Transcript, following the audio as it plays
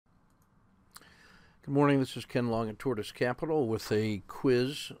Good morning, this is Ken Long at Tortoise Capital with a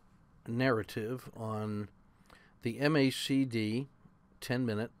quiz narrative on the MACD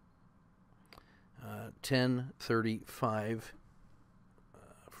 10-minute 1035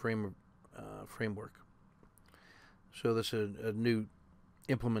 framework. So this is a new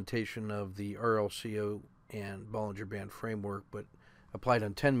implementation of the RLCO and Bollinger Band framework, but applied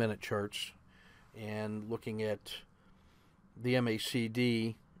on 10-minute charts and looking at the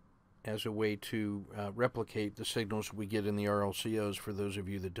MACD as a way to replicate the signals we get in the RLCOs for those of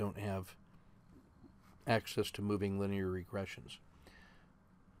you that don't have access to moving linear regressions.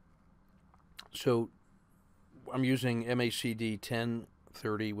 So I'm using MACD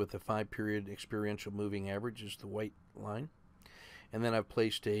 1030 with a 5-period experiential moving average is the white line. And then I've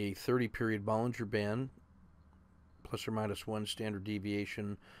placed a 30-period Bollinger Band plus or minus 1 standard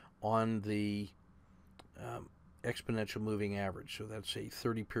deviation on the exponential moving average. So that's a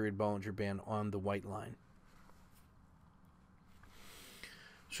 30-period Bollinger Band on the white line.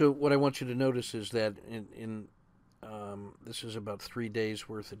 So what I want you to notice is that this is about 3 days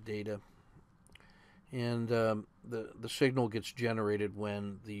worth of data, and the signal gets generated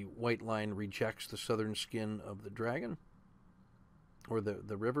when the white line rejects the southern skin of the dragon, or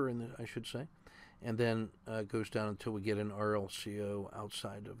the river, I should say, and then goes down until we get an RLCO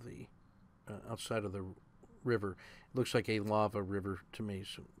outside of the river. It looks like a lava river to me,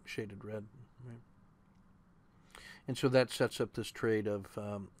 so shaded red. Right? And so that sets up this trade of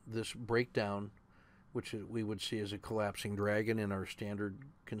this breakdown, which we would see as a collapsing dragon in our standard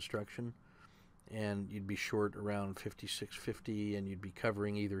construction, and you'd be short around 56.50, and you'd be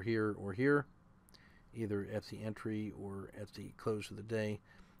covering either here or here, either at the entry or at the close of the day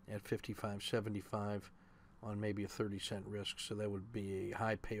at 55.75 on maybe a 30-cent risk. So that would be a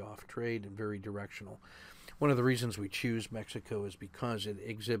high payoff trade and very directional. One of the reasons we choose Mexico is because it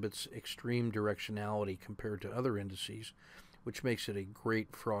exhibits extreme directionality compared to other indices, which makes it a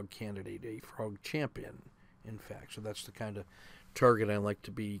great frog candidate, a frog champion, in fact. So that's the kind of target I like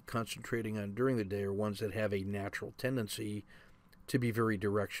to be concentrating on during the day, are ones that have a natural tendency to be very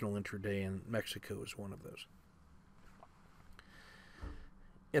directional intraday, and Mexico is one of those.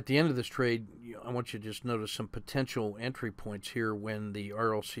 At the end of this trade, I want you to just notice some potential entry points here when the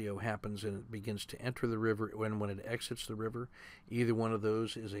RLCO happens and it begins to enter the river, when it exits the river. Either one of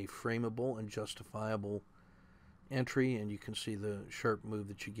those is a frameable and justifiable entry, and you can see the sharp move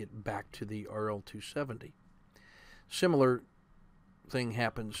that you get back to the RL270. Similar thing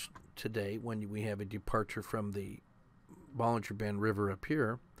happens today when we have a departure from the Bollinger Band river up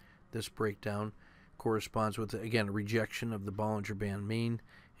here. This breakdown corresponds with, again, a rejection of the Bollinger Band mean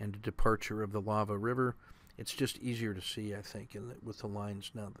and a departure of the lava river. It's just easier to see, I think, with the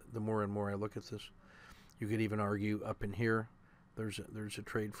lines now. The more and more I look at this, you could even argue up in here there's a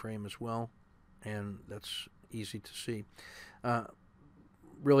trade frame as well, and that's easy to see.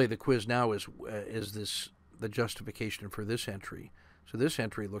 Really, the quiz now is the justification for this entry. So this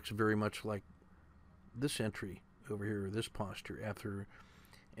entry looks very much like this entry over here, this posture, after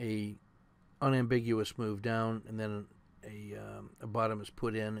a unambiguous move down, and then a bottom is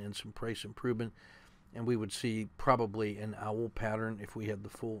put in and some price improvement, and we would see probably an owl pattern if we had the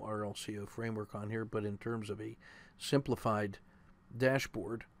full RLCO framework on here. But in terms of a simplified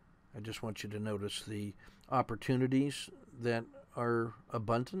dashboard, I just want you to notice the opportunities that are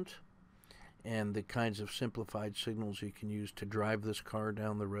abundant and the kinds of simplified signals you can use to drive this car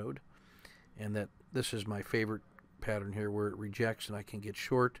down the road, and that this is my favorite pattern here, where it rejects and I can get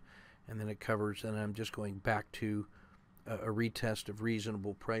short, and then it covers, and I'm just going back to a retest of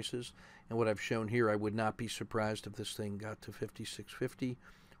reasonable prices. And what I've shown here, I would not be surprised if this thing got to 56.50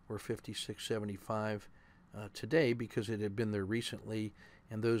 or 56.75 today, because it had been there recently,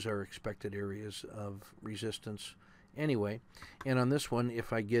 and those are expected areas of resistance anyway. And on this one,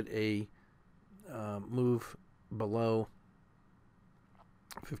 if I get a move below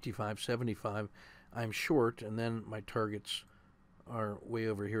 55.75, I'm short, and then my targets are way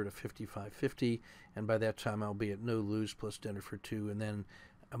over here to 55.50, and by that time I'll be at no lose plus dinner for two, and then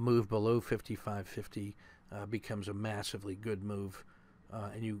a move below 55.50 becomes a massively good move,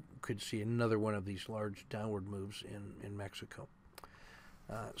 and you could see another one of these large downward moves in Mexico.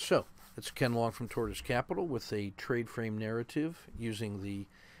 So it's Ken Long from Tortoise Capital with a trade frame narrative using the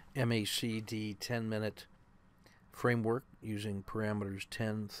MACD 10-minute framework using parameters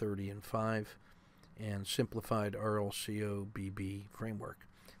 10, 30, and 5, and simplified RLCO BB framework.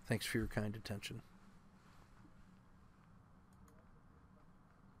 Thanks for your kind attention.